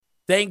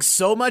Thanks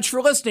so much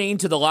for listening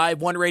to the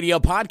Live One Radio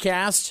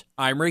podcast.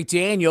 I'm Rick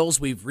Daniels.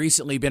 We've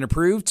recently been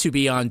approved to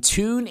be on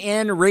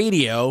TuneIn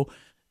Radio.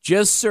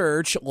 Just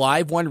search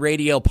Live One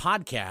Radio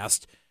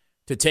podcast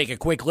to take a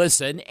quick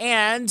listen.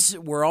 And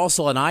we're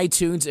also on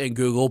iTunes and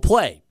Google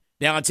Play.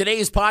 Now, on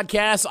today's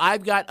podcast,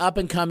 I've got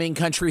up-and-coming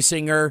country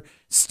singer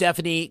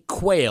Stephanie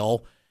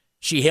Quayle.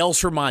 She hails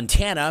from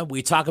Montana.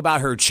 We talk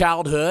about her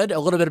childhood, a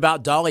little bit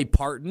about Dolly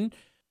Parton,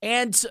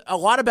 and a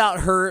lot about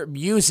her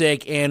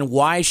music and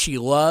why she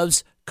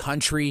loves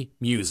country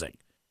music.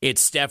 It's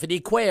Stephanie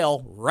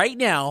Quayle right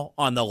now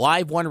on the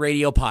Live One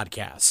Radio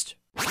podcast.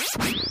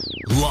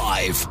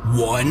 Live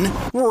One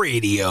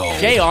Radio.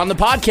 Okay, on the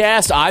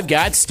podcast, I've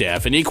got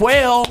Stephanie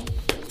Quayle.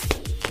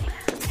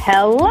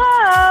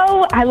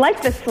 Hello. I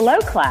like the slow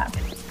clap.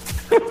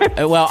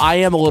 Well, I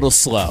am a little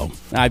slow.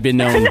 I've been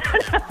known.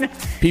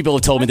 People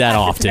have told me that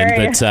often,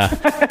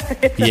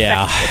 but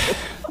yeah.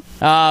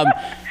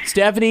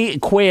 Stephanie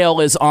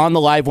Quayle is on the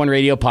Live One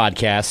Radio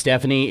podcast.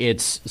 Stephanie,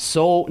 it's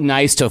so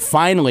nice to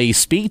finally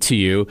speak to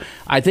you.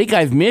 I think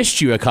I've missed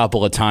you a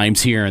couple of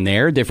times here and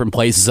there, different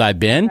places I've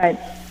been. Right.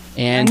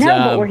 And I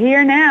know, but we're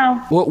here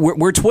now.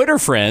 We're Twitter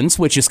friends,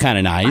 which is kind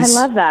of nice.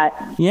 I love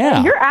that.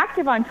 Yeah. You're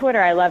active on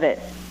Twitter. I love it.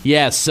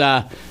 Yes.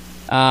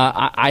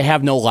 I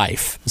have no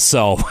life,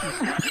 so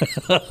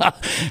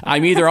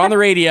I'm either on the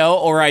radio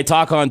or I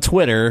talk on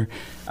Twitter.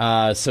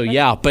 So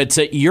yeah, but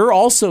you're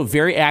also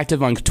very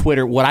active on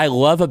Twitter. What I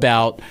love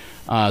about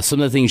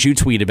some of the things you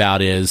tweet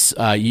about is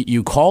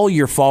you call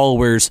your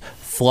followers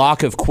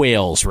flock of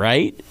quails,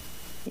 right?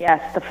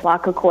 Yes, the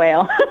flock of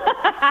quail.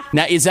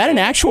 Now, is that an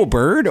actual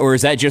bird or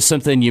is that just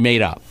something you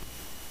made up?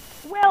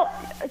 Well,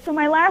 so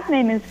my last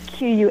name is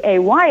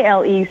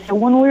Quayle. So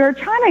when we were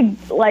trying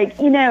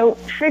to,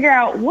 figure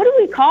out what do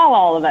we call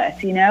all of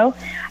us,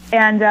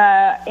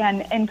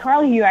 and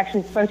Carly, who you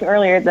actually spoke to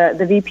earlier,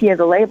 the VP of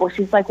the label,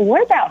 she's like, well,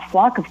 what about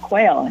flock of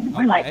quail? And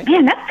we're like,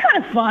 man, that's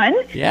kind of fun.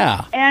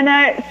 Yeah.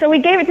 And so we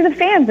gave it to the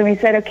fans and we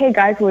said, okay,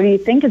 guys, what do you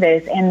think of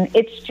this? And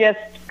it's just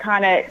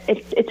kind of,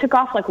 it took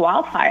off like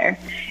wildfire.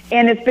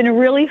 And it's been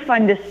really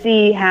fun to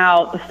see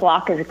how the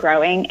flock is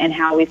growing and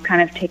how we've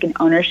kind of taken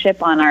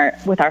ownership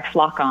with our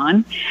flock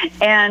on.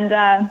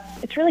 And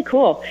it's really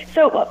cool.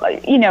 So,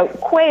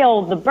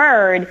 quail, the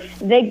bird,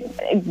 they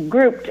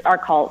are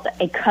called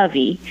a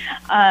covey.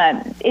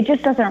 It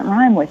just doesn't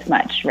rhyme with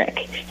much,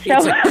 Rick. So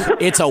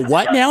it's a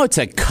what now? It's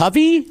a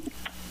covey?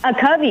 A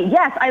covey,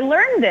 yes. I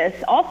learned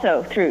this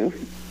also through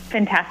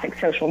fantastic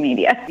social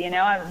media.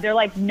 They're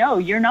like, no,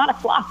 you're not a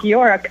flock,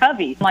 you're a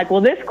covey. I'm like, well,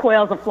 this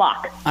quail's a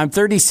flock. I'm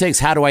 36.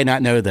 How do I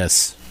not know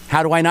this?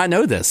 How do I not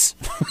know this?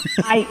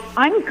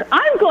 I'm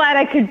glad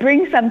I could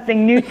bring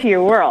something new to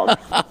your world.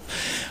 Just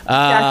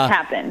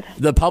happened.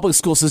 The public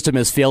school system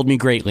has failed me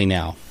greatly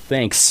now.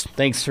 Thanks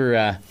for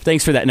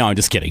that. No, I'm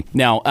just kidding.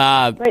 Now,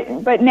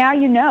 but now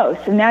you know,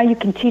 so now you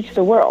can teach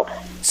the world.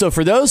 So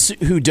for those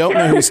who don't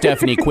know who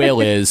Stephanie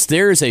Quayle is,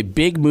 there is a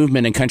big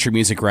movement in country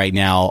music right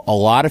now. A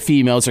lot of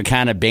females are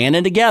kind of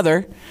banding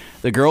together.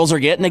 The girls are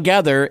getting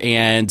together,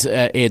 and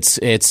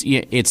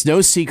it's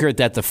no secret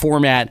that the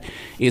format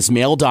is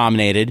male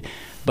dominated.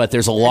 But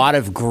there's a lot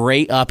of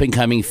great up and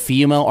coming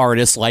female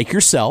artists like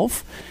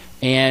yourself.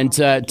 And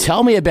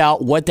tell me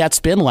about what that's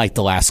been like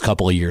the last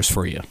couple of years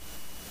for you.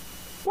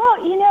 Well,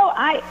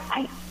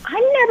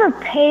 I never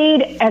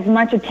paid as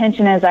much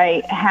attention as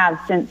I have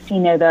since,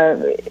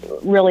 the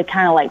really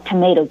kind of like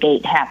Tomato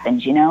Gate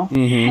happened,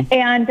 Mm-hmm.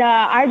 And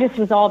I just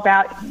was all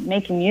about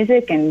making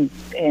music and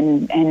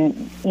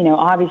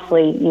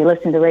obviously you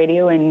listen to the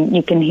radio and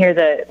you can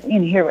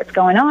hear what's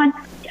going on.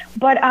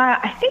 But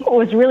I think what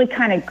was really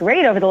kind of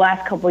great over the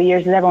last couple of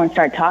years is everyone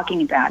started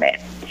talking about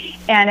it.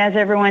 And as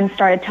everyone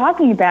started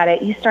talking about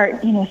it, you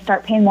start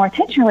paying more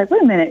attention. You're like,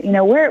 wait a minute,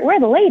 where are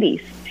the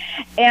ladies?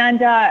 And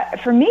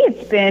for me,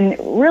 it's been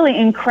really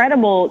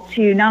incredible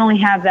to not only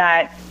have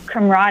that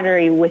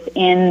camaraderie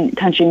within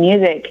country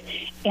music,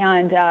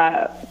 and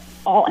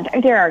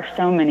there are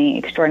so many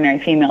extraordinary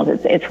females.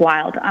 It's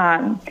wild,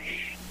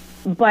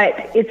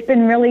 but it's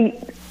been really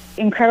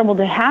incredible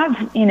to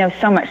have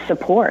so much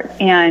support,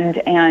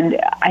 and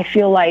I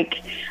feel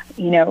like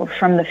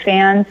from the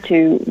fans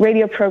to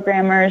radio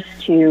programmers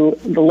to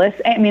the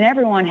list. I mean,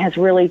 everyone has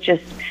really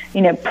just,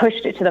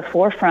 pushed it to the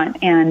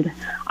forefront. And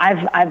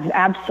I've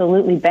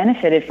absolutely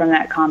benefited from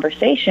that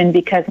conversation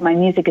because my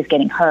music is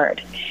getting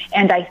heard.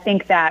 And I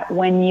think that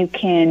when you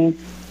can,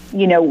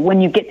 when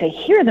you get to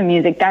hear the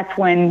music, that's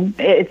when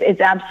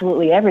it's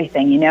absolutely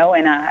everything,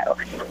 and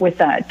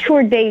with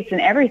tour dates and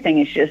everything,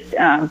 it's just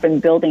been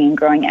building and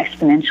growing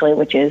exponentially,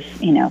 which is,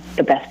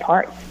 the best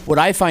part. What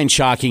I find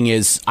shocking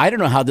is I don't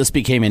know how this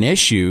became an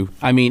issue.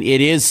 I mean,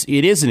 it is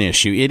an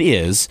issue. It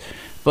is.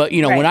 But,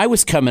 right. When I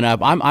was coming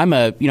up,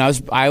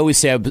 I always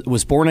say I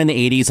was born in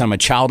the 80s. I'm a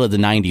child of the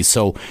 90s.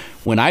 So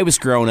when I was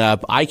growing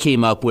up, I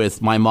came up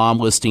with my mom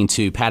listening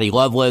to Patti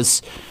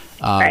Loveless,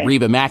 right.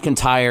 Reba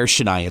McEntire,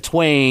 Shania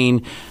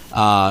Twain.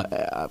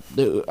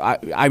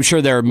 I'm sure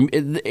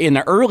in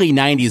the early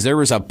 90s, there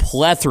was a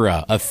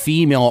plethora of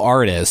female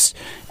artists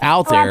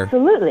out there.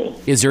 Absolutely.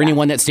 Is there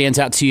anyone that stands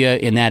out to you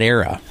in that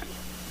era?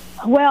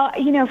 Well,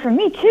 for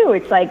me too,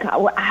 it's like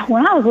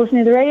when I was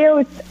listening to the radio,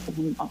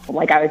 it's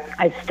like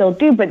I still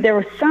do, but there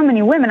were so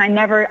many women I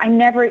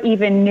never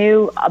even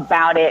knew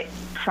about it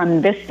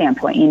from this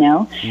standpoint,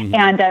 Mm-hmm.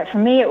 And for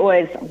me, it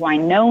was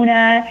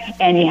Winona,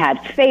 and you had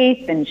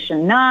Faith and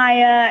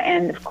Shania,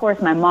 and of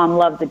course, my mom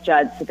loved the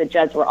Judds, so the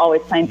Judds were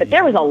always playing. But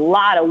there was a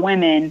lot of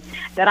women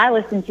that I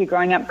listened to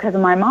growing up because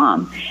of my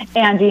mom.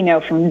 And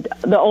from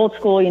the old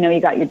school, you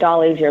got your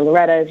Dollies, your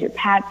Lorettas, your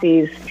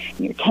Patsies,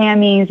 your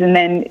Tammies, and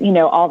then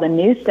all the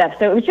new stuff.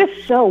 So it was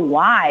just so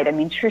wide. I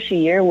mean,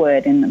 Trisha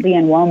Yearwood and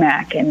Leanne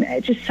Womack,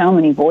 and just so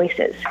many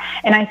voices.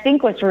 And I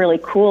think what's really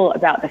cool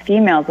about the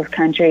females of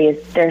country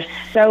is they're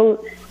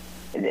so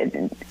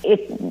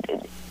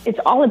it's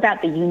all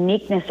about the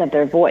uniqueness of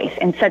their voice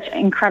and such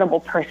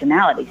incredible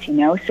personalities,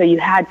 so you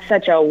had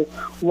such a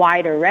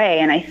wide array.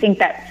 And I think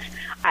that's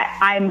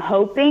I'm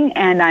hoping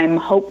and I'm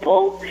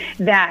hopeful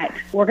that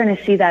we're going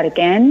to see that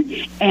again,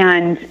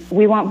 and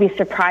we won't be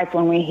surprised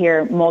when we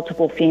hear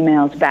multiple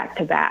females back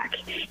to back,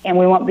 and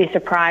we won't be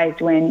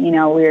surprised when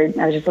I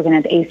was just looking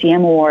at the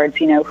ACM Awards,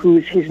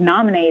 who's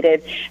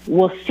nominated.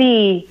 We'll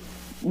see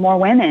more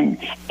women,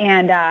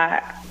 and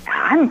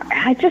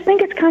I just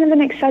think it's kind of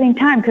an exciting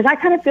time because I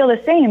kind of feel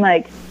the same.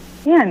 Like,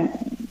 man,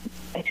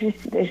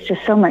 there's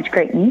just so much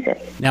great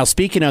music. Now,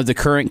 speaking of the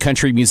current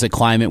country music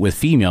climate with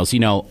females,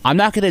 I'm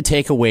not going to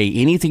take away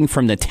anything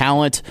from the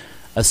talent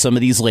of some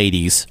of these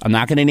ladies. I'm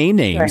not going to name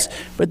names, Sure.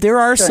 but there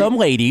are some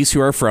ladies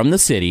who are from the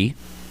city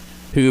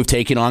who have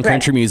taken on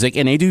country music,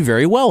 and they do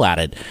very well at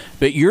it.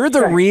 But you're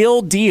the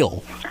real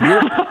deal.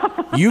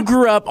 You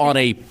grew up on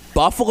a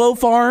buffalo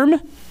farm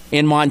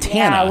in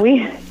Montana.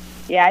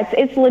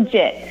 It's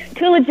legit.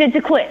 Too legit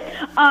to quit.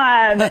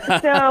 I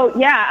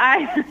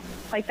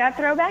like that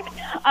throwback.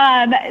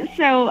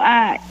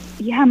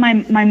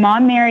 My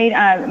mom married,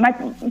 my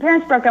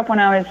parents broke up when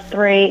I was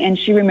 3, and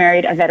she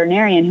remarried a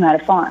veterinarian who had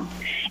a farm.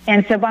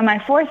 And so by my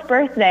 4th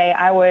birthday,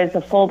 I was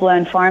a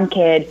full-blown farm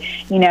kid,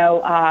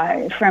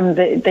 from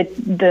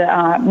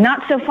the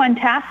not so fun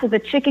tasks of the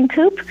chicken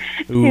coop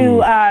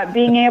to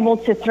being able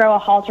to throw a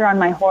halter on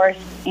my horse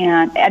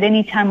and at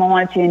any time I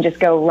wanted to and just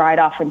go right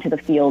off into the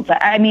fields.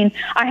 I mean,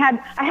 I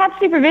had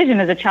supervision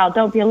as a child,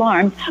 don't be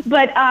alarmed,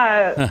 but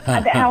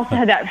I also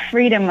had that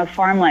freedom of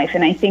farm life,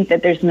 and I think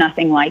that there's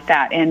nothing like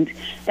that. And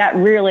that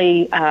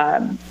really,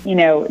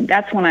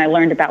 that's when I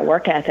learned about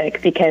work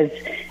ethic, because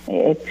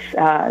it's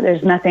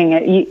there's nothing.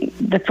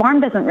 The farm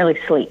doesn't really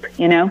sleep.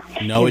 No,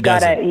 it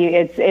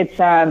doesn't.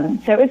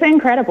 So it's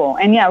incredible.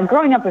 And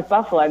growing up with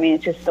buffalo, I mean,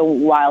 it's just the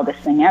wildest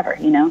thing ever.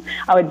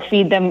 I would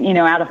feed them,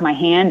 out of my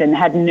hand, and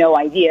had no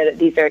idea that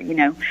these are,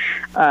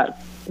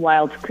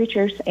 wild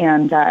creatures,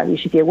 and you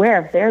should be aware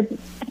of their,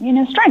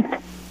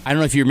 strength. I don't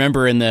know if you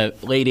remember in the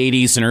late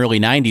 80s and early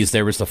 90s,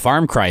 there was the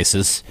farm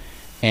crisis.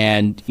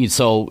 And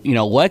so,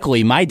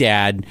 luckily my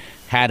dad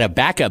had a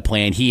backup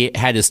plan. He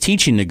had his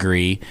teaching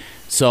degree.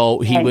 So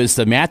he was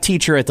the math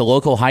teacher at the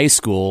local high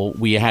school.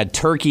 We had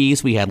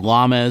turkeys, we had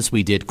llamas,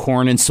 we did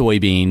corn and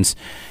soybeans.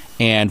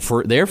 And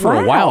for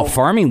a while,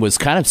 farming was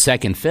kind of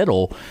second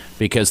fiddle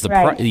because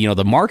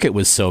the market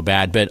was so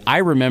bad. But I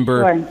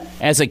remember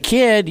as a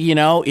kid,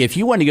 if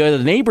you wanted to go to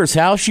the neighbor's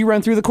house, you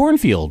run through the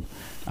cornfield.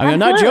 I mean, I'm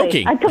not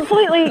joking. I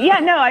completely,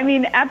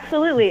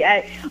 absolutely.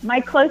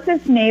 My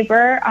closest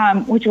neighbor,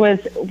 which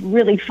was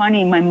really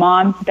funny, my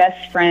mom's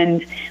best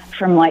friend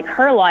from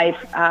her life,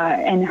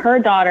 and her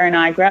daughter and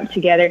I grew up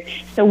together.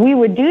 So we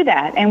would do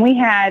that. And we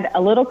had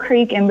a little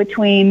creek in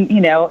between,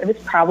 it was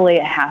probably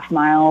a half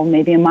mile,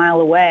 maybe a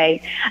mile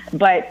away.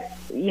 But,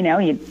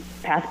 you'd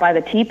pass by the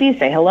teepee,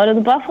 say hello to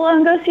the buffalo,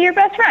 and go see your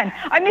best friend.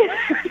 I mean,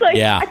 it's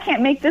I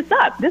can't make this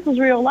up. This is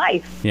real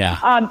life. Yeah.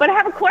 But I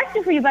have a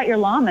question for you about your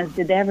llamas.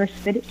 Did they ever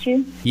spit at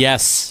you?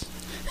 Yes.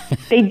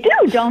 They do,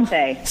 don't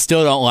they?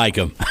 Still don't like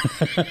them.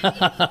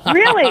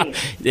 Really?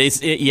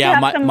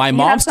 My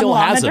mom still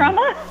has them.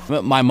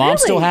 My mom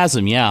still has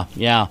them. Yeah.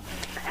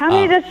 How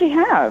many does she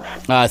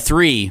have?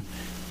 3,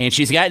 and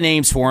she's got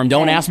names for them.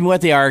 Don't ask me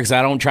what they are because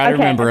I don't try to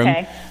remember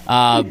them.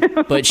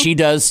 But she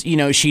does.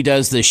 She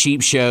does the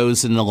sheep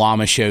shows and the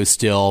llama shows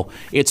still.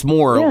 It's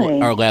more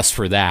or less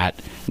for that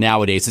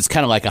nowadays. It's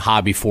kind of like a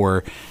hobby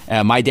for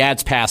her. My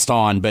dad's passed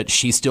on, but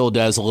she still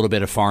does a little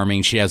bit of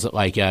farming. She has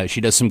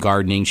she does some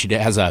gardening. She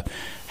has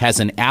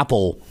an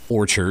apple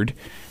orchard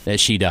that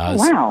she does.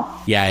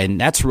 Wow. Yeah, and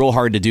that's real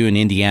hard to do in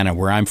Indiana,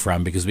 where I'm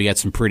from, because we got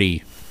some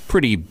pretty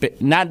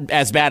not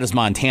as bad as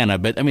Montana,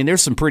 but I mean,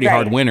 there's some pretty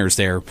hard winters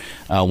there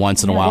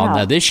once in a while.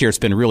 Now this year it's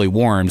been really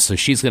warm, so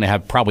she's going to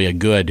have probably a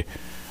good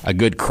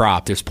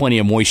crop. There's plenty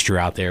of moisture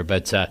out there.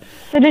 But so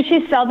does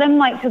she sell them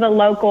to the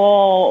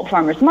local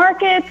farmers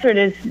markets, or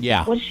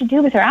what does she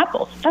do with her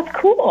apples? That's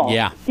cool.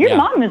 Yeah, your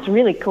mom is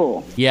really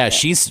cool. Yeah,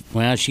 she's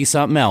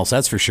something else,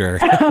 that's for sure.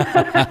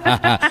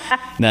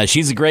 No,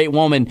 she's a great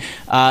woman.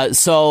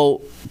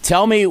 So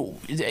tell me,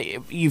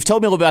 you've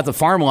told me a little about the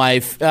farm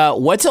life.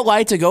 What's it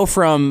like to go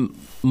from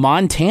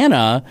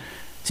Montana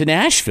to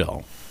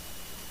Nashville?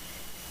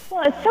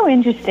 Well, it's so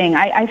interesting.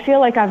 I feel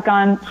like I've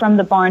gone from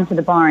the barn to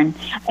the barn,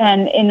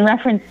 and in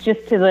reference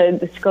just to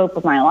the scope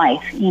of my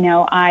life.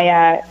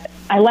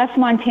 I left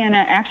Montana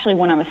actually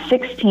when I was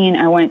 16.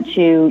 I went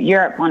to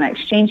Europe on an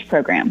exchange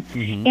program.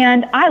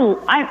 And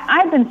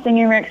I've been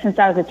singing, Rick, since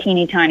I was a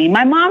teeny tiny.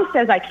 My mom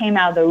says I came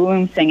out of the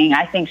womb singing.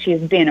 I think she's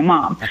being a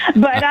mom.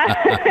 But,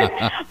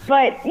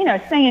 but you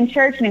know, sang in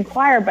church and in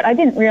choir, but I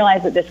didn't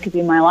realize that this could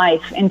be my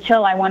life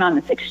until I went on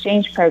this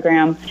exchange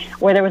program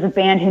where there was a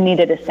band who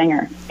needed a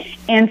singer.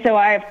 And so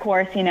I, of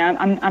course, you know,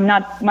 I'm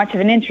not much of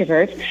an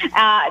introvert,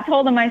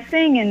 told them I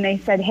sing, and they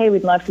said, hey,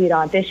 we'd love for you to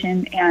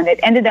audition. And it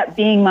ended up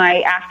being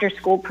my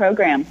after-school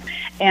program.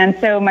 And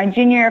so my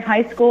junior year of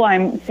high school,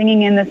 I'm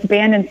singing in this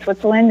band in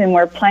Switzerland, and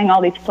we're playing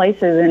all these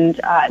places. And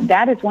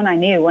that is when I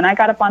knew, when I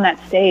got up on that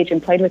stage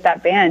and played with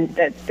that band,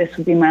 that this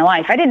would be my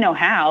life. I didn't know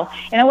how.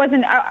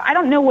 And I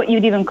don't know what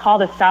you'd even call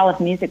the style of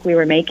music we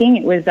were making.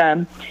 It was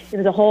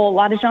a whole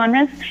lot of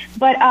genres.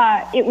 But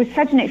it was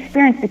such an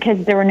experience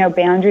because there were no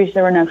boundaries,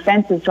 there were no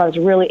fences. So I was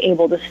really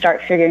able to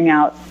start figuring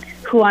out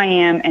who I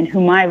am and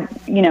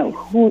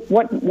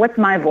what's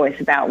my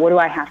voice about? What do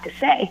I have to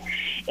say?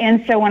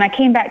 And so when I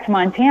came back to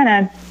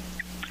Montana,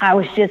 I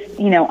was just,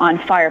 you know, on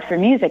fire for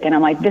music. And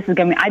I'm like,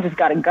 I just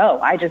got to go.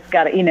 I just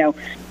got to, you know,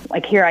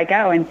 like, here I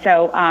go. And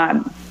so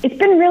it's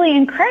been really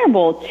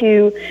incredible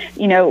to,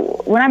 you know,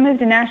 when I moved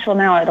to Nashville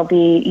now, it'll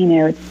be, you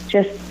know, it's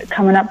just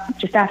coming up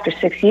just after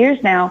 6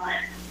 years now,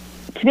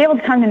 to be able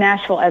to come to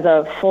Nashville as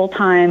a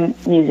full-time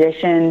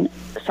musician,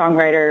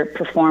 songwriter,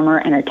 performer,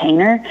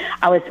 entertainer,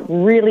 I was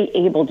really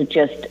able to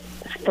just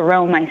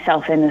throw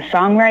myself into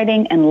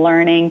songwriting and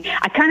learning.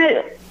 I kind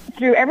of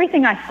threw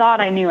everything I thought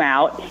I knew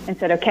out and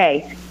said,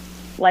 okay,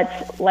 let's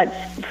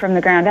from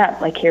the ground up,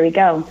 like, here we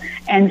go.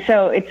 And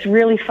so it's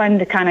really fun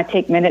to kind of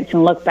take minutes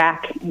and look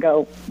back and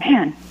go,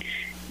 man,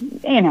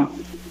 you know,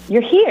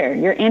 you're here,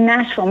 you're in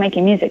Nashville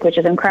making music, which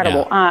is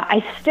incredible. Yeah.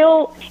 It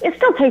still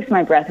takes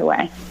my breath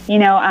away. You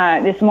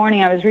know, this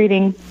morning I was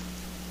reading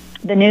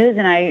the news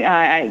and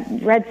I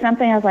read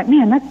something. I was like,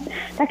 man,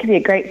 that could be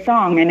a great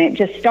song. And it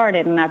just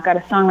started, and I've got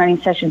a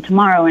songwriting session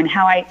tomorrow. And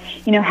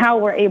how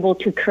we're able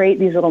to create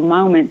these little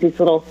moments, these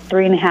little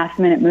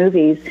 3.5-minute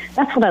movies.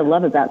 That's what I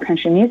love about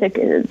country music,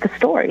 is the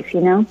stories. You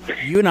know,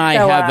 you and I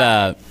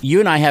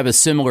have a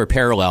similar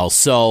parallel.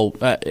 So,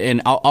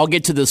 and I'll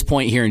get to this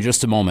point here in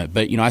just a moment.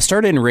 But you know, I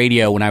started in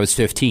radio when I was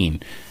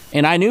 15,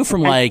 and I knew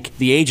from like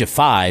the age of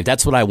 5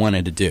 that's what I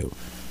wanted to do,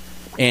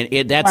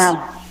 and that's.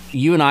 Wow.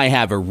 You and I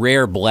have a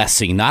rare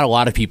blessing. Not a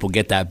lot of people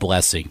get that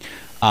blessing.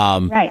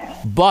 Right.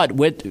 But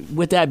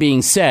with that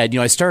being said, you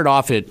know, I started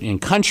off in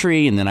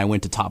country, and then I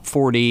went to top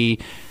 40,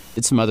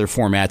 did some other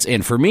formats.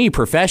 And for me,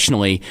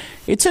 professionally,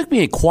 it took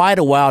me quite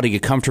a while to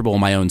get comfortable in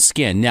my own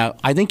skin. Now,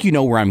 I think you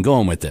know where I'm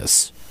going with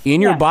this.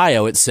 In your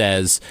bio, it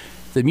says,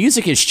 the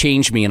music has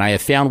changed me, and I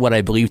have found what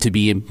I believe to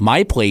be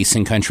my place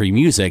in country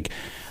music.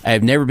 I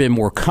have never been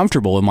more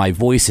comfortable in my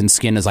voice and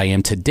skin as I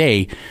am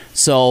today.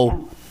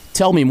 So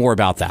tell me more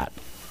about that.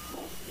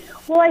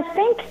 Well, I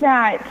think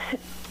that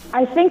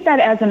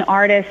as an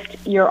artist,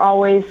 you're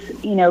always,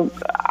 you know,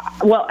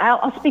 well,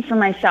 I'll speak for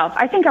myself.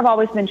 I think I've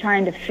always been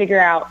trying to figure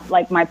out,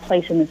 like, my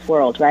place in this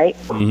world, right?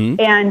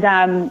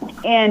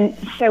 Mm-hmm. And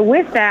so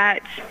with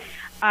that,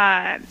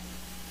 I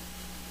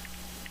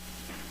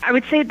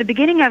would say at the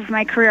beginning of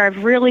my career,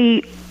 I've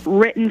really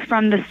written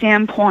from the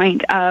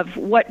standpoint of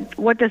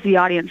what does the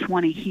audience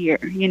want to hear?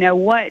 You know,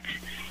 what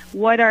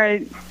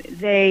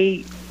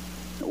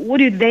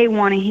do they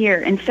want to hear,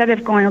 instead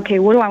of going, okay,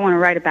 what do I want to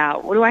write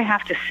about? What do I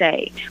have to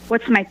say?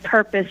 What's my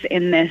purpose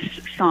in this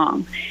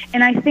song?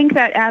 And I think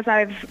that as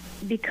I've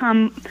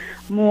become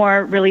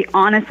more really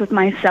honest with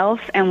myself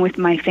and with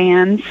my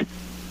fans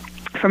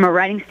from a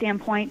writing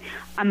standpoint,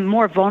 I'm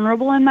more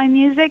vulnerable in my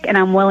music, and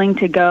I'm willing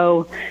to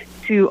go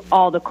to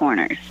all the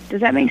corners.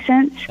 Does that make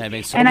sense? That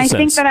makes sense. And I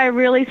think that I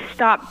really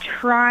stopped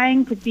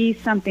trying to be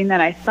something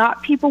that I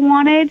thought people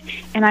wanted,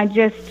 and I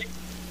just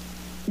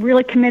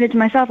really committed to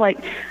myself, like,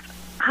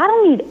 I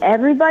don't need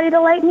everybody to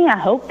like me. I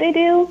hope they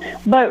do,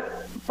 but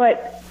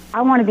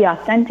I want to be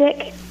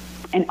authentic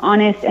and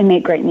honest and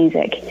make great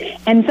music.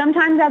 And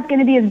sometimes that's going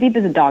to be as deep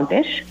as a dog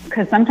dish,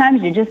 because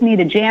sometimes you just need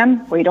a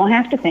jam where you don't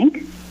have to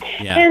think.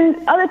 Yeah. And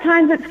other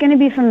times it's going to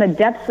be from the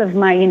depths of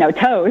my, you know,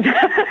 toes,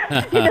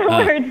 you know,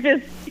 where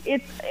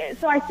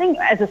so I think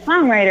as a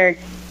songwriter,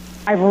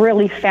 I've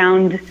really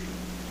found,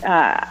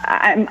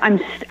 I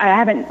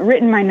haven't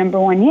written my number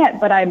one yet,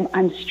 but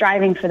I'm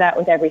striving for that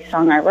with every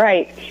song I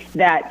write,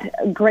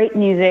 that great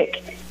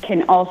music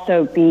can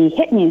also be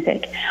hit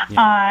music.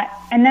 Yeah.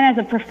 And then as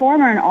a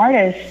performer and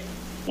artist,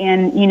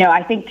 and, you know,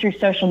 I think through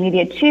social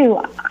media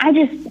too, I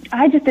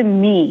just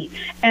am me.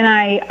 And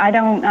I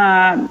don't,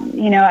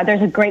 you know,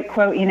 there's a great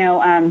quote, you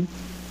know,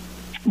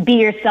 be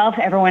yourself,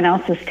 everyone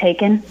else is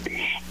taken.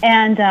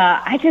 And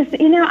I just,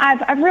 you know,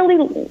 I've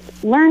really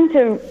learned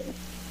to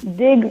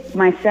dig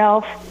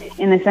myself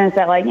in the sense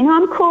that, like, you know,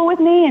 I'm cool with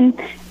me, and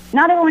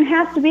not everyone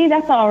has to be,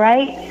 that's all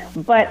right,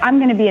 but I'm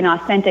going to be an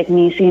authentic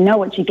me, so you know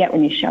what you get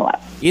when you show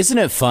up. Isn't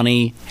it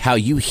funny how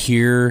you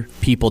hear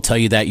people tell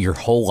you that your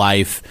whole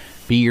life,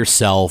 be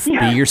yourself,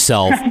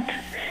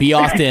 be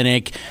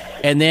authentic,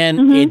 and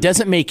then it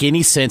doesn't make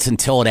any sense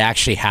until it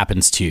actually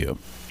happens to you.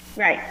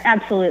 Right,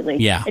 absolutely.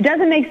 Yeah. It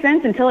doesn't make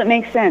sense until it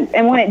makes sense.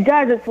 And when it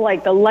does, it's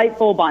like the light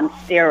bulb on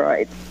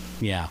steroids.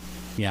 Yeah,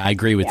 I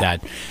agree with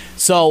that.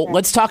 So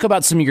let's talk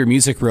about some of your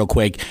music real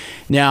quick.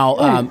 Now,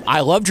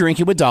 I love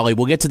Drinking with Dolly.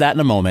 We'll get to that in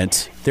a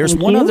moment. There's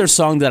one other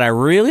song that I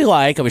really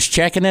like. I was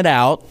checking it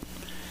out,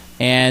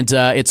 and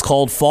it's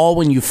called Fall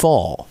When You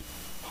Fall.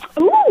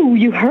 Ooh,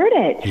 you heard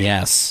it.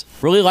 Yes.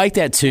 Really like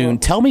that tune.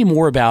 Tell me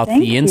more about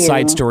the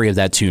inside story of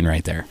that tune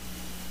right there.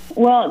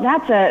 Well,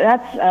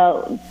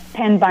 that's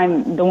penned by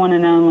the one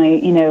and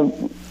only,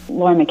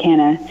 Laura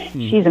McKenna.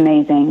 She's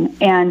amazing.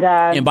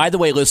 And by the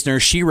way,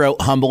 listeners, she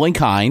wrote Humble and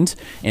Kind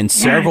and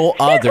several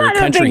other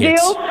country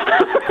hits.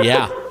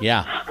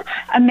 Yeah.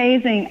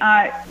 Amazing.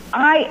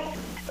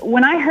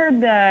 When I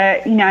heard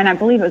and I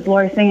believe it was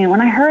Laura singing,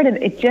 when I heard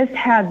it, it just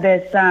had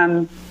this,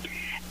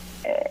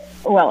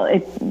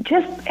 it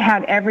just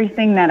had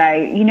everything that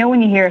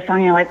when you hear a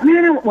song, you're like,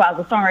 man,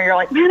 the song where you're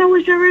like, man, I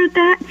wish I wrote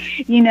that.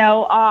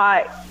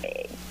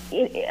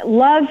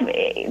 Love,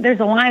 there's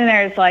a line in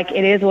there, it's like,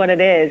 it is what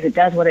it is, it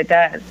does what it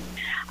does.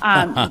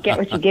 You get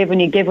what you give when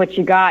you give what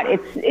you got.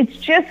 It's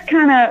just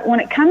kind of, when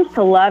it comes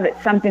to love,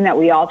 it's something that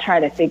we all try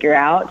to figure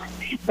out,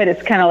 but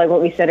it's kind of like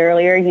what we said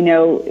earlier,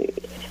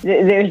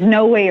 there's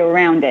no way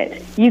around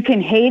it. You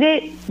can hate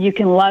it, you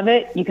can love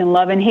it, you can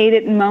love and hate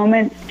it in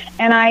moments,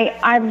 and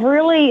I've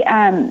really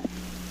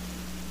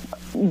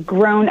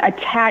grown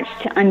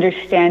attached to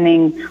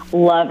understanding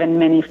love in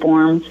many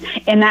forms,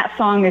 and that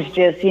song is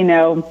just,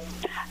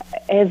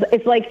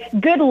 it's like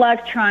good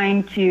luck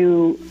trying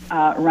to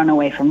run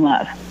away from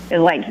love. It's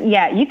like,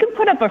 yeah, you can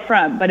put up a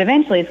front, but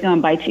eventually it's going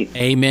to bite you.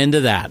 Amen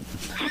to that.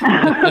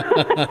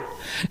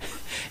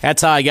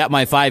 That's how I got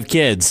my 5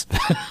 kids.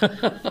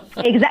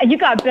 Exactly. You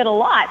got bit a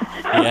lot.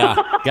 Yeah,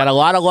 got a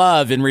lot of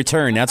love in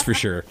return, that's for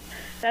sure.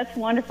 That's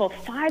wonderful.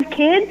 5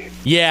 kids?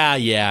 Yeah.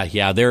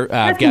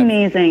 I've got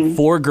amazing.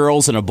 4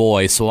 girls and a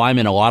boy, so I'm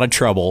in a lot of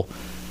trouble.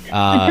 So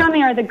tell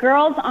me, are the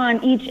girls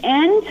on each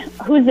end?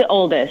 Who's the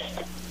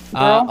oldest?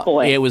 Girl,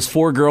 boy? It was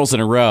 4 girls in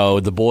a row.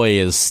 The boy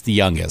is the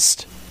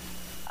youngest.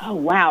 Oh,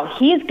 wow.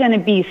 He's going to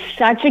be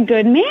such a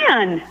good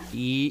man.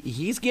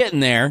 He's getting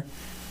there.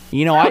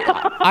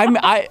 I'm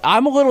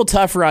a little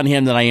tougher on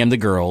him than I am the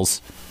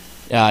girls.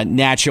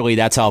 Naturally,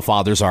 that's how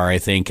fathers are, I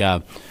think.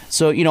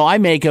 So, I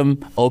make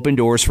him open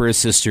doors for his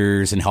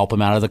sisters and help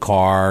him out of the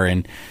car,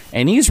 and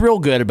he's real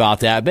good about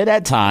that. But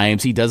at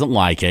times, he doesn't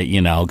like it,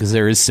 because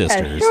they're his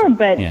sisters. Yeah, sure,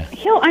 but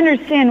he'll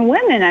understand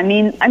women. I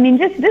mean,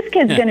 just this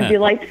kid's going to be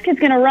like, this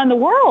kid's going to run the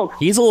world.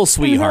 He's a little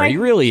sweetheart. He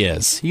really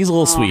is. He's a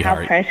little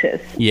sweetheart. How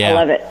precious. Yeah.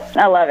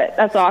 I love it.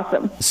 That's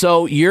awesome.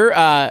 So you're,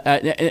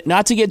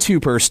 not to get too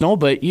personal,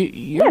 but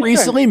you're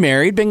recently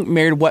married. Been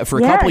married, for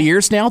a couple of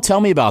years now?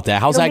 Tell me about that.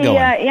 How's that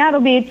going?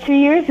 It'll be 2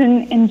 years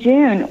in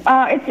June.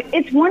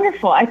 It's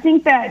wonderful. I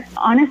think that,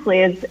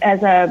 honestly, I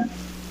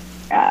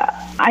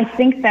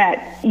think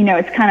that,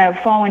 it's kind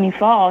of fall when you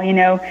fall,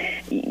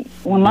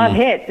 when love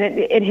hits,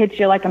 it hits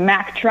you like a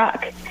Mack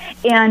truck.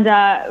 And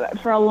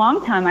for a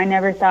long time, I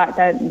never thought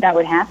that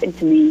would happen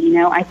to me.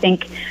 I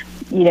think,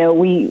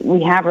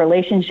 we have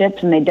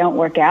relationships and they don't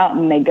work out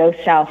and they go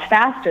south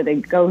fast or they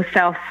go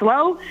south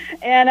slow.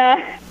 And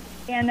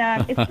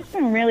it's just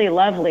been really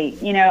lovely.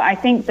 I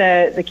think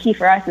the key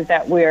for us is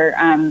that we're,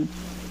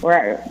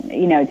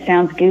 it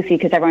sounds goofy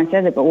because everyone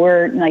says it, but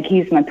we're like,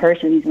 he's my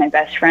person, he's my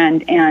best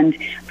friend. And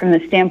from the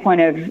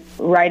standpoint of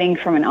writing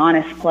from an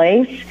honest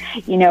place,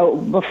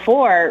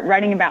 before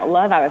writing about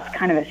love, I was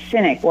kind of a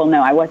cynic. Well,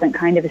 no, I wasn't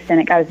kind of a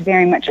cynic. I was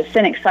very much a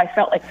cynic. So I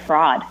felt like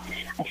fraud.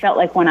 I felt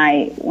like when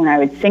I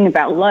would sing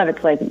about love,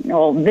 it's like,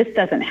 well, this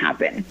doesn't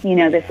happen.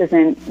 This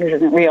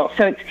isn't real.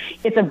 So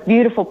it's a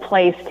beautiful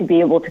place to be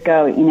able to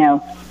go,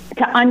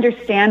 to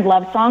understand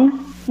love songs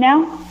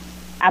now.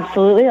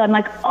 Absolutely. I'm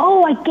like,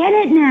 oh, I get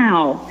it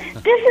now.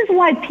 This is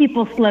why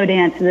people slow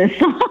dance to this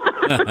song.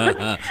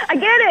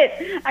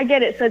 I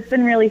get it. So it's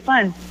been really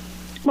fun.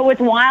 But what's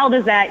wild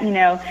is that,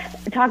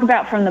 talk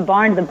about from the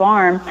barn to the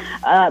barn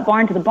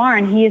to the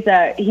barn. He's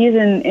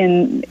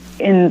in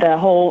the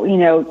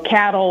whole,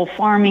 cattle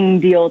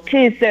farming deal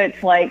too. So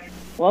it's like,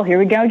 well, here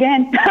we go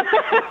again.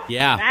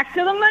 Yeah. Back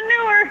to the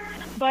manure.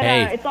 But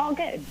it's all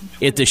good.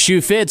 If the shoe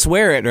fits,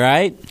 wear it,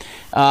 right?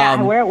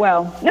 I wear it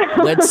well.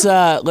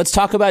 let's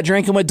talk about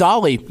Drinking with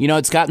Dolly.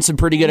 It's gotten some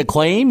pretty good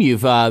acclaim.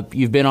 You've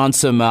been on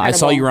some. I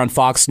saw you were on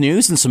Fox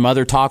News and some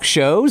other talk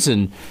shows.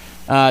 And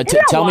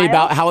tell me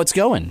about how it's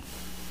going.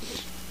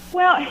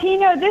 Well,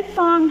 this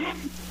song,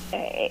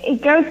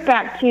 it goes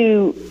back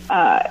to.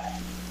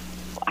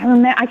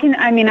 I can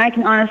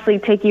honestly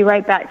take you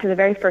right back to the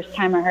very first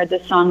time I heard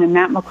this song in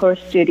Matt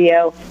McClure's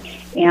studio.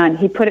 And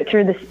he put it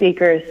through the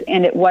speakers,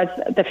 and it was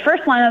the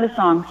first line of the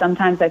song.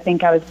 Sometimes I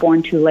think I was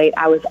born too late.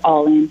 I was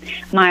all in.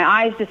 My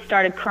eyes just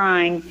started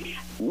crying.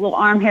 Little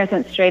arm hairs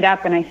went straight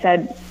up, and I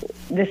said,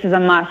 this is a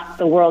must.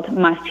 The world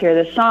must hear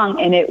this song.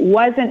 And it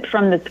wasn't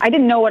I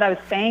didn't know what I was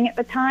saying at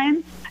the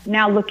time.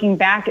 Now looking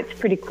back, it's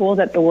pretty cool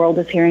that the world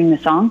is hearing the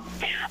song.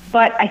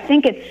 But I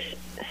think it's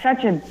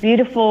such a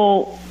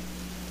beautiful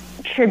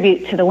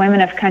tribute to the women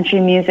of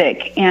country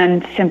music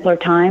and simpler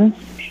times.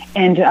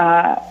 And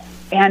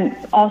And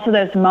also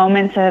those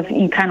moments of,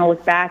 you kind of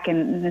look back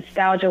and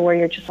nostalgia where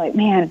you're just like,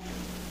 man,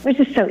 it was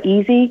just so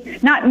easy.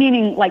 Not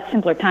meaning like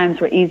simpler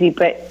times were easy,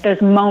 but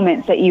those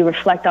moments that you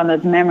reflect on,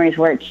 those memories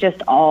where it's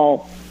just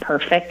all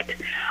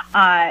perfect.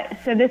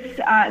 So this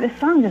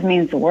song just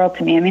means the world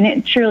to me. I mean,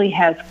 it truly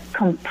has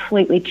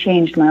completely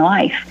changed my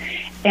life.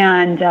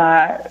 And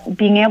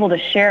being able to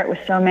share it with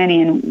so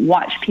many and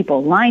watch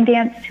people line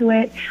dance to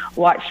it,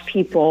 watch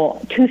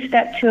people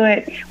two-step to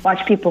it,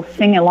 watch people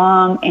sing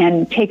along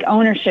and take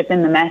ownership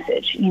in the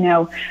message. You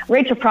know,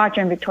 Rachel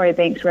Proctor and Victoria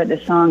Banks wrote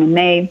this song,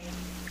 and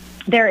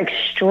they're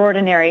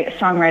extraordinary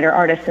songwriter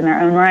artists in their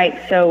own right.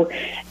 So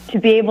to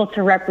be able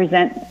to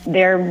represent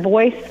their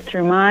voice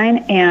through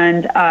mine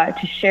and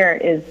to share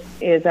it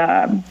is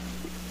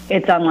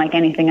it's unlike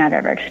anything I've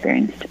ever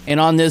experienced. And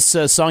on this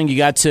song, you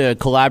got to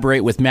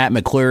collaborate with Matt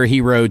McClure.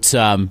 He wrote, He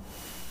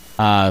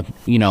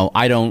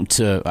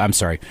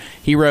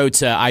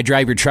wrote "I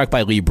Drive Your Truck"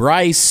 by Lee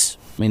Brice.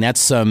 I mean, that's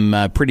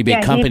some pretty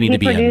big company to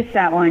be in. He produced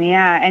that one,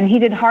 yeah. And he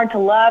did Hard to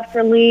Love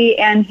for Lee,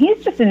 and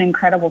he's just an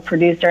incredible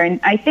producer. And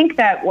I think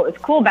that what was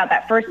cool about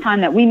that first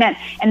time that we met,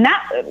 and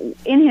that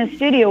in his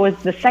studio was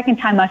the second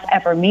time us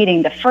ever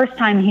meeting. The first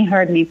time he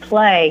heard me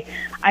play,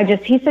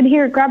 he said,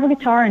 here, grab a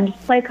guitar and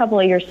just play a couple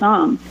of your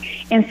songs.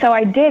 And so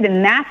I did,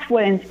 and that's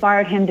what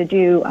inspired him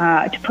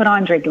to put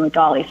on Drinking with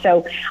Dolly.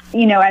 So,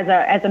 you know,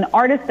 as an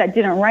artist that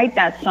didn't write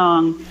that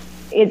song,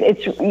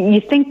 it's you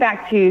think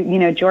back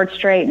to, George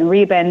Strait and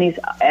Reba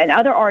and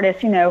other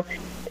artists,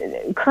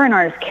 current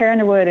artists, Carrie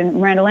Underwood and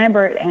Miranda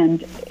Lambert.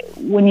 And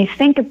when you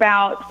think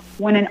about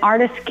when an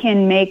artist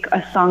can make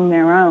a song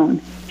their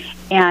own,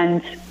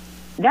 and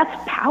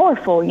that's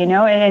powerful,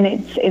 and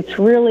it's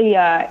really,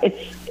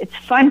 it's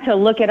fun to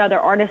look at other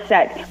artists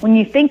that when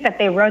you think that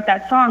they wrote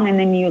that song and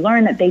then you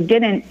learn that they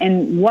didn't,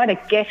 and what a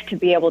gift to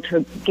be able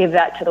to give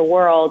that to the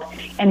world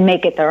and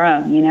make it their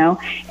own,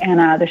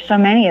 and there's so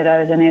many of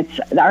those, and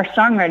our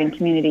songwriting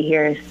community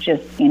here is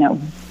just,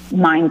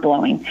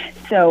 mind-blowing.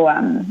 So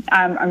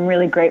I'm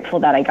really grateful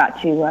that I got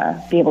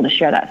to be able to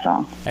share that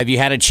song. Have you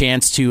had a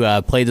chance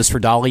to play this for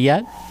Dolly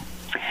yet?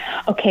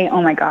 Okay,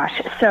 oh my gosh.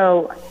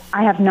 So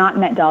I have not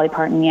met Dolly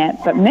Parton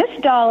yet, but Miss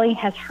Dolly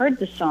has heard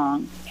the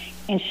song,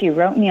 and she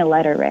wrote me a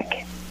letter,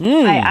 Rick.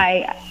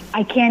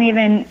 I can't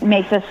even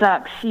make this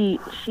up. She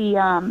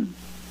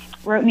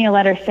wrote me a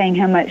letter saying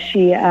how much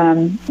she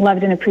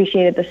loved and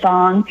appreciated the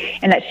song,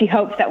 and that she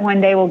hopes that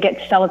one day we'll get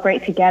to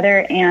celebrate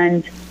together.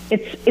 And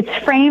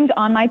it's framed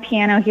on my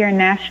piano here in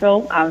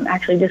Nashville,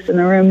 actually just in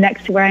the room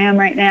next to where I am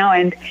right now.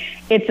 And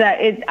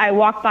I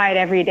walk by it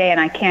every day, and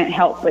I can't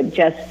help but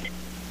just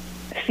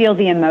feel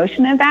the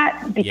emotion of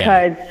that,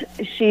 because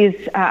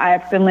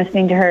I've been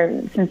listening to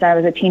her since I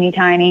was a teeny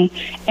tiny,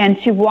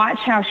 and to watch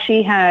how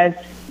she has,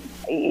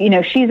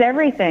 she's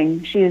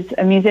everything. She's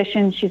a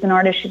musician, she's an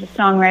artist, she's a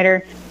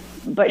songwriter,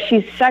 but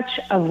she's such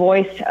a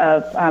voice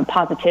of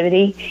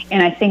positivity,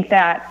 and I think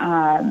that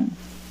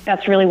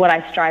that's really what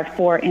I strive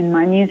for in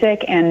my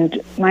music,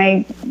 and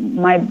my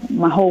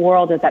whole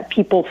world is that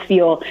people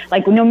feel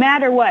like no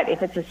matter what,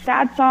 if it's a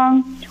sad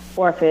song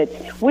or if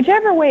it's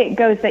whichever way it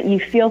goes, that you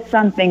feel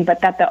something,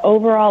 but that the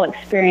overall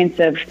experience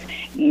of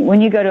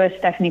when you go to a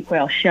Stephanie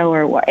Quayle show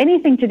or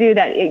anything to do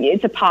that,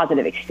 it's a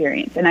positive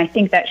experience. And I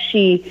think that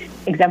she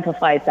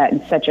exemplifies that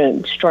in such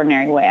an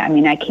extraordinary way. I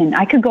mean, I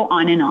could go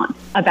on and on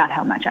about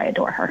how much I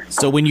adore her.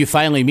 So when you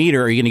finally meet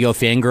her, are you going to go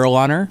fangirl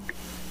on her?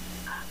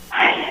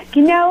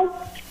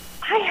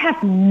 I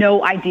have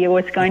no idea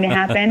what's going to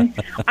happen.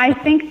 I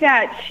think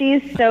that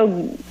she's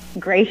so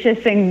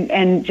gracious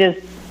and just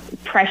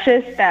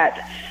precious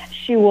that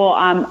she will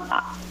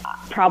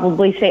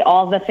probably say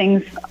all the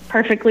things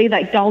perfectly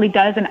like Dolly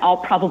does, and I'll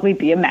probably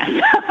be a mess.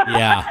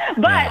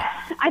 But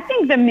I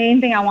think the main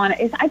thing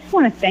I just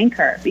want to thank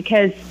her,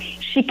 because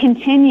she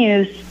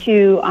continues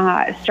to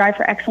strive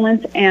for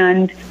excellence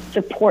and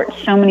support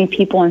so many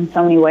people in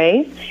so many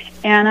ways.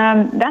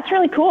 And that's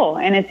really cool,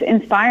 and it's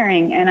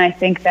inspiring, and I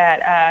think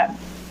that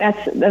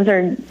those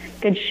are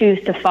good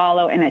shoes to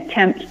follow and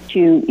attempt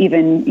to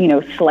even,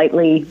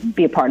 slightly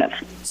be a part of.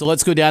 So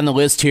let's go down the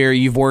list here.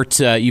 You've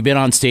been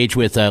on stage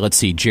with,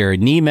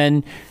 Jared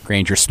Neiman,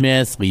 Granger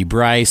Smith, Lee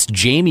Brice,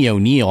 Jamie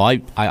O'Neill.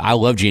 I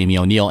love Jamie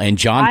O'Neill, and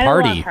John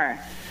Party. I love her.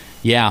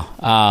 Yeah.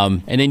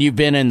 And then you've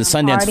been in the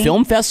Sundance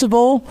Film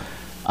Festival,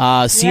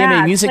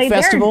 CMA Music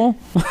Festival.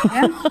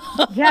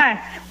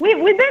 Yeah. We've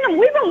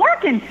been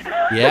working.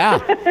 Yeah.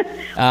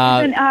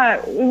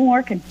 We've been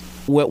working.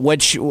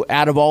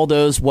 Out of all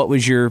those, what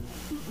was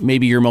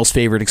maybe your most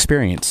favorite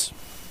experience?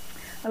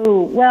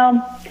 Oh,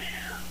 well,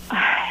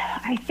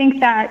 I think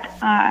that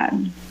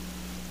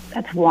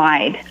that's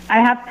wide. I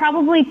have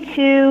probably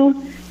two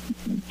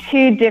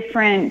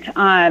different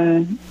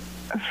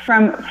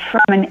from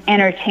an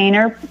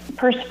entertainer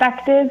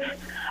perspective.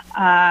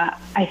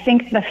 I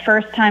think the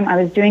first time I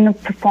was doing a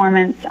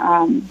performance,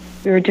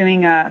 we were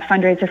doing a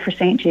fundraiser for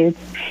St. Jude's,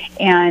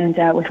 and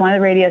with one of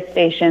the radio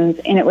stations,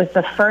 and it was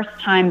the first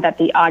time that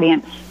the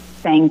audience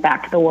sang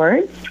back the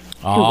words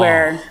to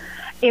where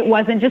it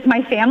wasn't just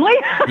my family.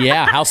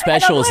 Yeah, how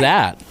special is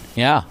that?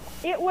 Yeah.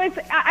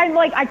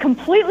 I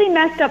completely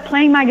messed up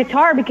playing my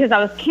guitar because I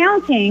was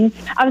counting.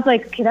 I was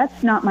like, okay,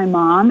 that's not my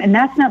mom, and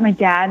that's not my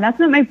dad, and that's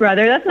not my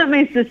brother, that's not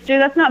my sister,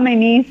 that's not my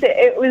niece.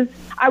 It was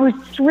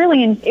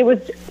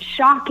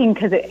shocking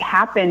because it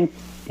happened,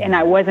 and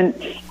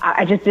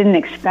I just didn't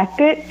expect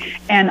it,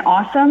 and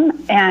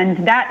awesome.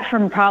 And that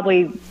from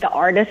probably the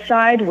artist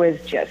side was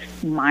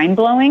just mind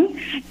blowing.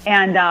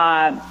 And,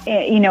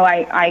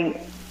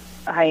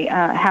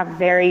 I have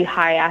very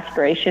high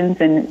aspirations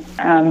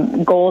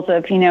and goals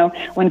of,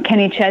 when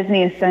Kenny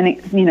Chesney is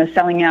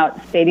selling out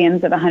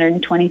stadiums of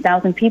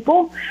 120,000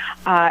 people,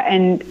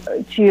 and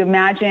to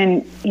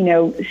imagine,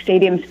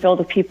 stadiums filled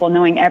with people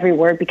knowing every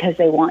word because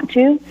they want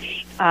to,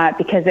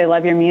 because they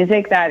love your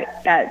music,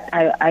 that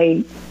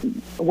I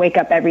wake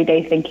up every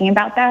day thinking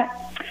about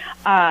that.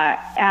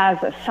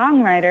 As a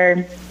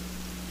songwriter,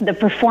 the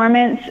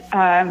performance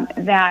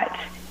that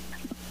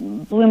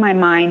blew my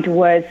mind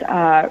was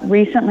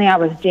recently I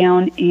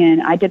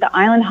did the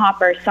Island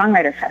Hopper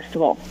Songwriter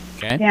Festival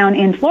down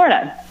in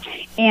Florida,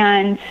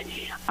 and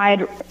I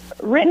had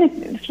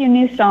written a few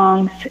new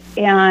songs,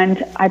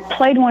 and I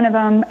played one of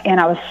them, and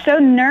I was so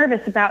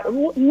nervous about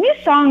new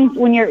songs.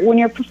 When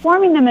you're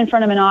performing them in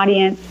front of an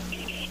audience,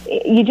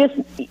 you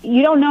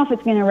don't know if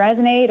it's going to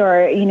resonate,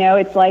 or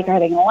it's like, are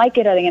they going to like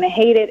it, are they going to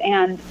hate it?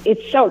 And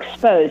it's so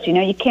exposed,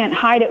 you can't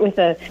hide it with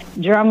a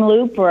drum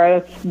loop or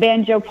a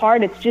banjo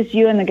part. It's just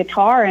you and the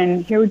guitar,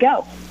 and here we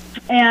go.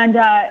 And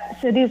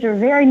so these are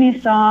very new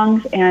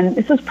songs, and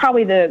this was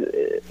probably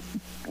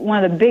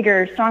one of the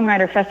bigger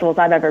songwriter festivals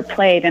I've ever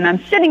played. And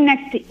I'm sitting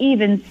next to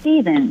Even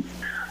Stevens.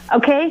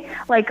 Okay,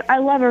 like, I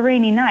love a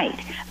rainy night.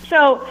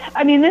 So,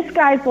 this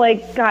guy's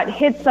got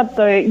hits up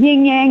the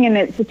yin yang, and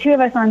it's the two of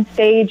us on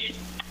stage,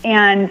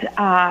 and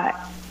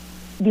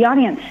the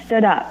audience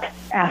stood up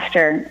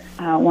after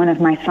one of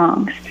my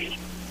songs,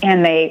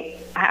 and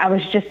I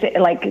was just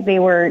like, they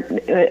were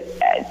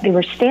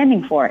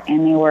standing for it,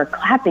 and they were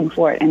clapping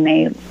for it, and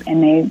it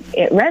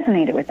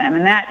resonated with them,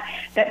 and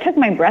that took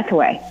my breath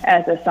away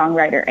as a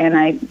songwriter,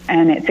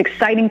 and it's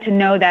exciting to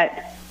know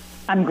that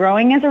I'm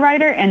growing as a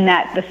writer and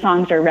that the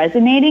songs are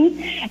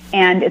resonating,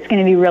 and it's going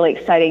to be really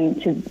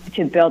exciting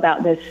to build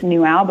out this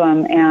new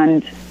album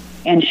and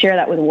share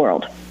that with the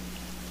world.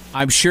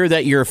 I'm sure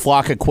that your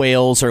flock of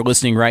quails are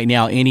listening right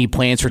now. Any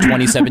plans for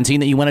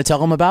 2017 that you want to tell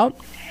them about?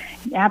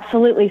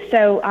 Absolutely.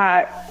 So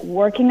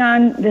working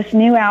on this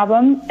new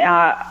album,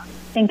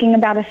 thinking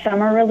about a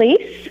summer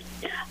release.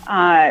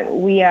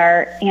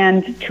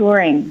 And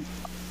touring.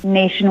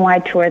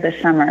 Nationwide tour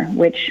this summer,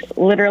 which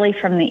literally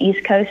from the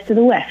East Coast to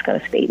the West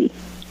Coast, baby.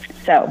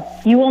 So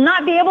you will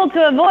not be able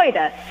to avoid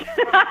us.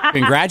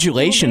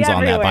 Congratulations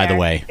on that, by the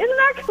way. Isn't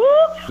that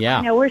cool?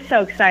 Yeah. We're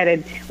so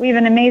excited. We have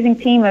an amazing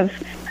team of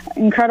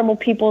incredible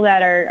people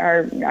that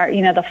are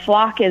the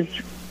flock is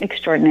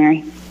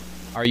extraordinary.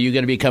 Are you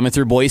going to be coming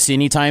through Boise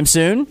anytime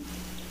soon?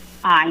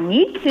 I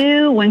need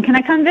to. When can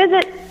I come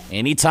visit?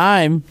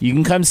 Anytime. You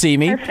can come see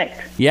me. Perfect.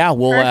 Yeah,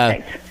 well,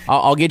 Perfect.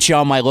 I'll get you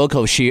on my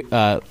local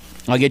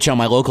I'll get you on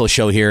my local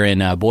show here in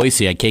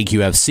Boise at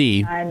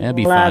KQFC. That'd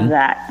be fun. I love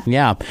that.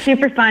 Yeah.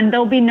 Super fun.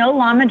 There'll be no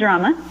llama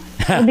drama.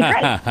 It'll be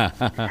great.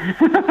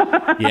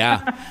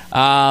 Yeah.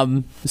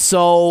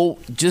 So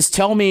just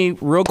tell me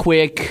real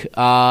quick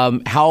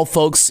how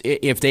folks,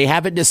 if they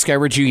haven't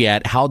discovered you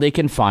yet, how they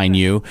can find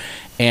you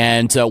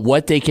and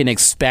what they can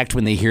expect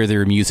when they hear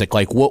their music.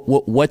 Like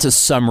what's a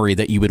summary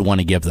that you would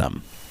want to give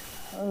them?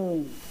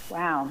 Oh,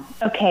 wow.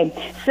 Okay.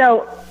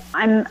 So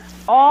I'm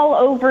all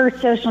over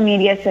social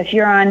media. So if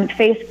you're on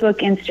Facebook,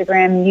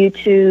 Instagram,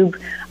 YouTube,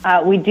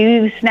 we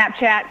do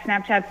Snapchat.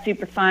 Snapchat's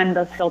super fun.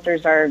 Those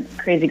filters are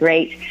crazy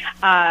great.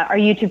 Our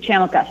YouTube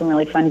channel's got some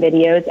really fun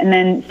videos. And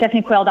then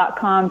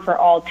StephanieQuayle.com for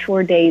all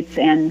tour dates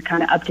and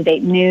kind of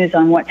up-to-date news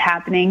on what's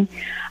happening.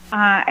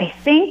 I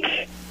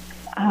think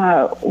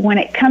when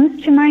it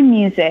comes to my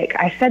music,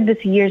 I said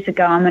this years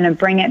ago, I'm going to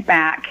bring it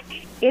back.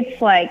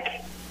 It's like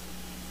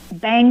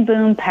bang,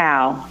 boom,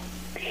 pow.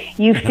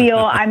 You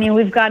feel,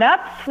 we've got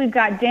ups, we've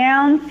got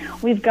downs,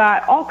 we've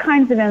got all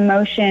kinds of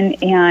emotion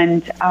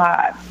and,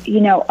 a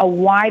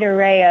wide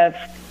array of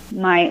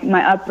my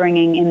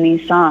upbringing in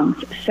these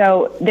songs.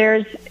 So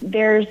there's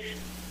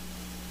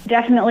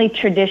definitely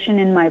tradition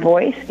in my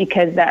voice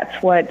because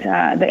that's what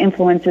the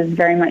influences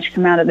very much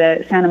come out of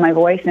the sound of my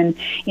voice. And,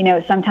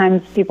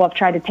 sometimes people have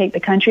tried to take the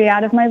country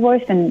out of my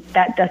voice and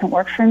that doesn't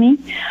work for me.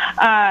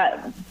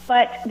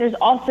 But there's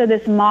also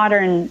this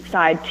modern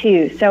side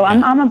too. So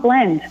I'm a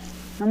blend.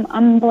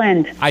 I'm a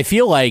blend. I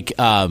feel like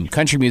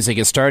country music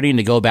is starting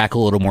to go back a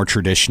little more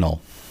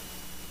traditional.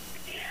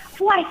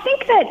 Well, I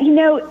think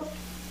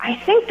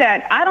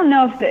that I don't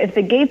know if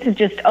the gates have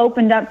just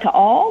opened up to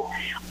all,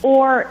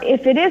 or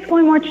if it is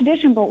going more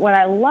traditional. But what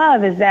I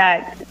love is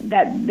that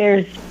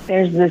there's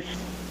this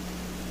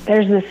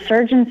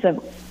surgence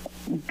of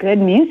good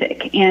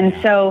music, and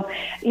so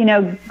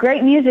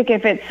great music.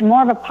 If it's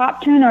more of a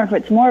pop tune or if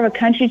it's more of a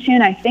country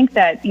tune, I think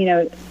that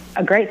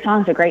a great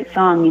song's a great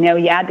song.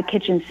 You add the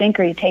kitchen sink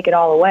or you take it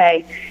all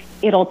away,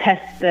 it'll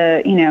test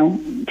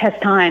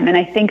time. And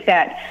I think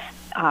that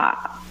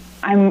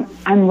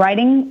I'm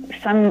writing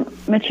some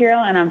material,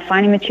 and I'm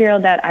finding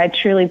material that I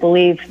truly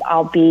believe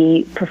I'll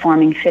be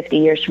performing 50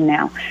 years from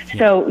now.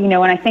 So,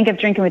 when I think of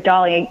Drinking with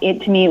Dolly,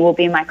 it to me will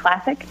be my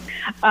classic.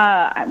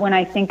 When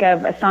I think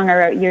of a song I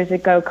wrote years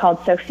ago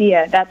called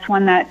Sophia, that's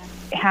one that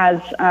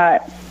has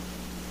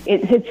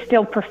it's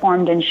still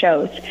performed in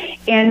shows.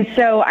 And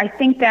so I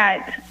think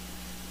that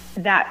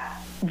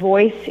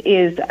voice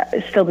is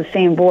still the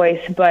same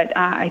voice, but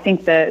I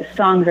think the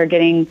songs are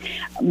getting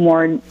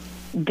more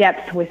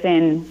depth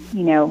within,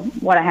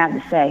 what I have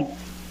to say.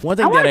 One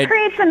thing I want to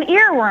create some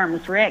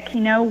earworms, Rick.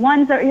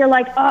 Ones that you're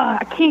like,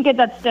 I can't get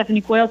that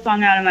Stephanie Quayle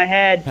song out of my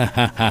head,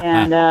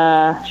 and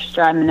just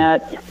driving me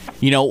nuts.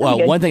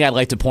 One thing I'd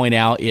like to point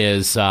out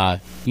is,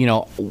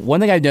 one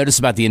thing I've noticed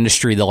about the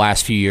industry the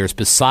last few years,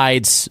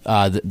 besides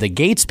the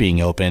gates being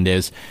opened,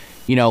 is,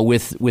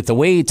 with the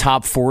way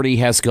Top 40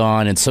 has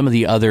gone and some of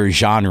the other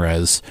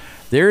genres,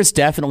 there's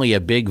definitely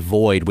a big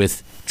void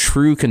with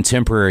true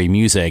contemporary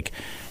music.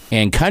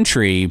 And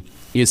country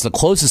is the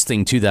closest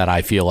thing to that,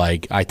 I feel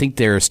like. I think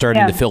they're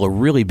starting to fill a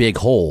really big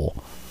hole.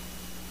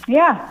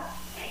 Yeah.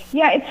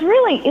 Yeah,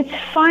 it's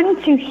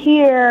fun to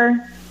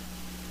hear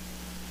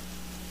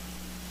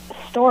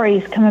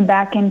stories coming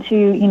back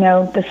into,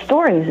 the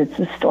stories. It's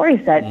the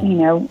stories that,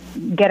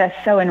 get us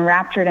so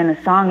enraptured in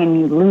a song, and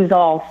you lose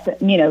all,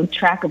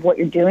 track of what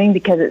you're doing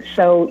because it's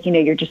so,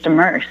 you're just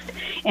immersed.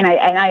 And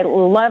I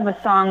love a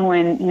song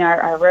when,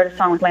 I wrote a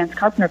song with Lance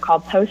Carpenter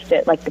called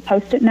Post-it, like the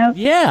Post-it note.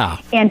 Yeah.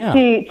 And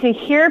to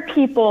hear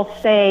people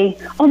say,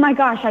 oh my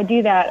gosh, I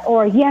do that.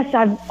 Or yes,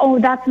 to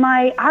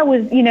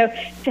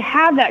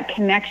have that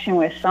connection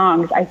with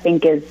songs, I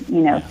think is,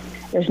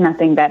 there's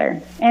nothing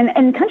better.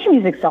 And country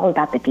music's all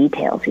about the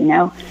details,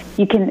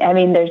 You can,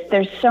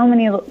 there's so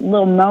many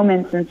little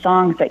moments in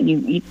songs that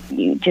you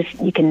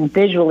can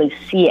visually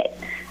see it.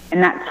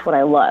 And that's what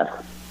I love.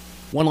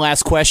 One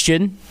last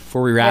question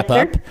before we wrap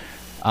up.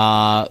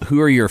 Who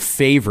are your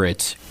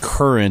favorite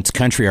current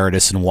country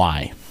artists and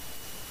why?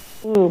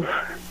 Ooh.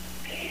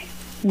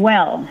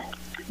 Well,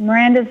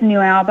 Miranda's new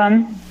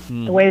album,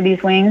 The Weight of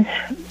These Wings.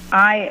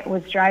 I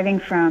was driving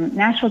from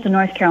Nashville to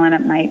North Carolina.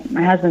 My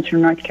husband's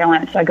from North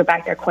Carolina, so I go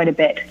back there quite a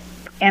bit.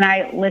 And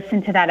I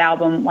listened to that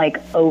album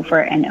like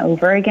over and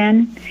over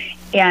again.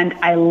 And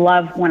I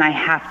love when I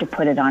have to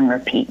put it on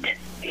repeat.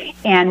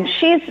 And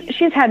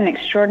she's had an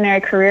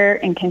extraordinary career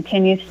and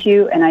continues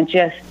to. And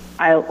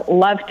I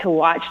love to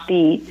watch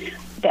the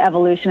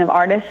evolution of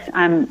artists.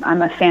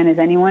 I'm a fan as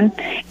anyone.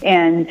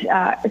 And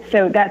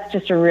so that's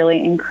just a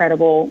really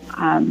incredible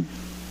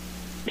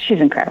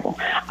she's incredible.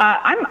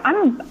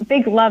 I'm a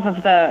big love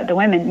of the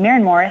women.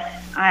 Maren Morris,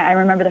 I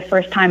remember the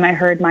first time I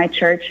heard My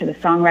Church, the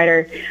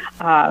songwriter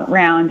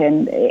round,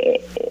 and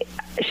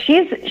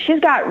she's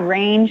got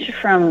range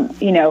from,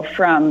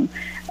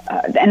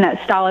 and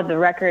that style of the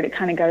record, it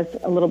kind of goes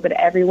a little bit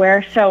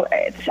everywhere. So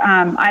it's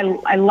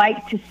I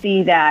like to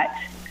see that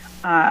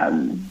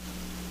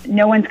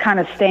no one's kind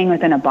of staying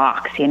within a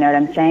box, you know what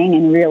I'm saying,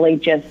 and really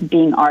just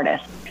being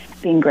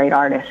great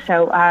artists.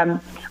 So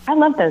I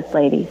love those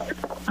ladies.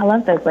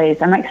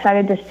 I'm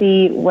excited to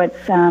see what's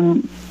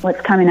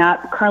coming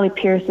up. Carly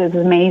Pearce is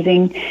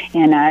amazing,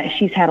 and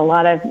she's had a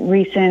lot of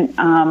recent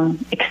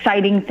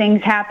exciting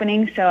things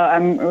happening, so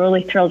I'm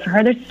really thrilled for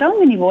her. There's so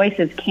many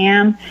voices.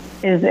 Cam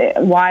is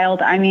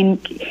wild. I mean,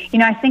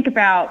 I think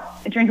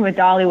about Drinking with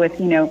Dolly with,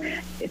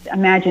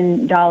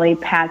 imagine Dolly,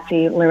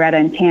 Patsy, Loretta,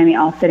 and Tammy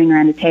all sitting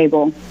around a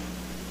table.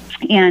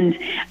 And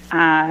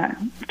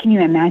can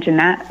you imagine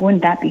that?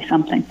 Wouldn't that be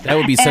something? That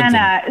would be something.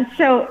 And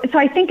so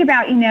I think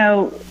about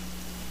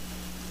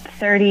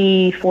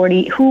 30,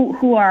 40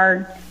 who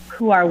are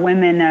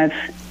women of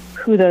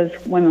who those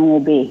women will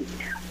be,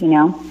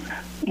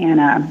 And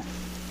I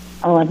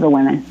love the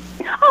women.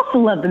 I also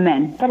love the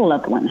men, but I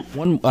love the women.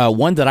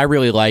 One that I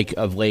really like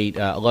of late,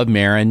 I love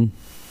Maren.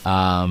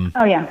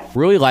 Oh yeah.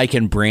 Really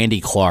liking Brandy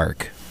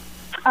Clark.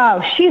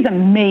 Oh, she's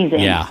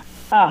amazing. Yeah.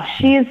 Oh,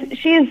 she's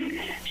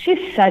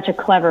such a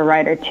clever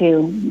writer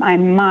too.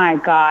 My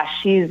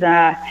gosh, there's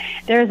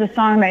a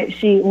song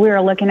that we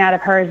were looking at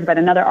of hers, but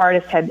another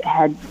artist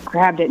had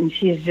grabbed it, and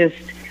she's just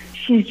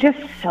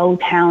so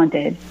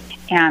talented,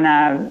 and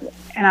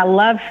I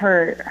love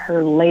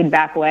her laid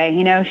back way.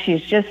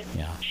 She's just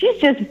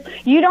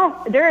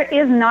there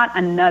is not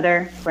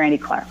another Brandy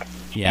Clark.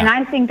 Yeah. And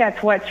I think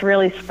that's what's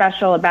really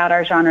special about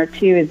our genre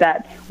too, is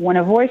that when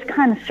a voice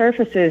kind of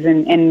surfaces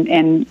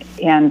and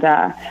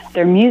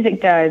their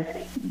music does,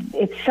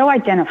 it's so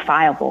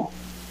identifiable.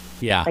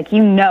 Yeah. Like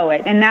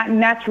it,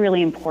 and that's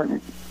really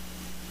important.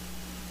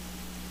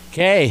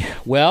 Okay,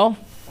 well,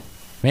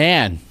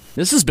 man,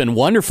 this has been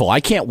wonderful. I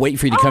can't wait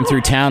for you to come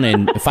through town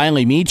and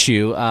finally meet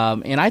you.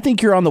 And I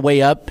think you're on the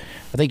way up.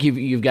 I think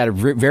you've got a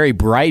very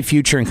bright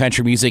future in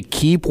country music.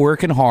 Keep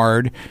working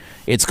hard.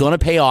 It's going to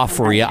pay off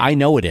for you. I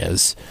know it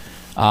is.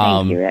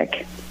 Thank you,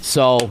 Rick.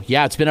 So,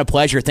 yeah, it's been a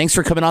pleasure. Thanks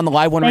for coming on the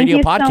Live One Radio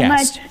podcast. Thank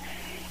you so much.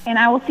 And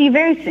I will see you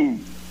very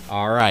soon.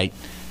 All right.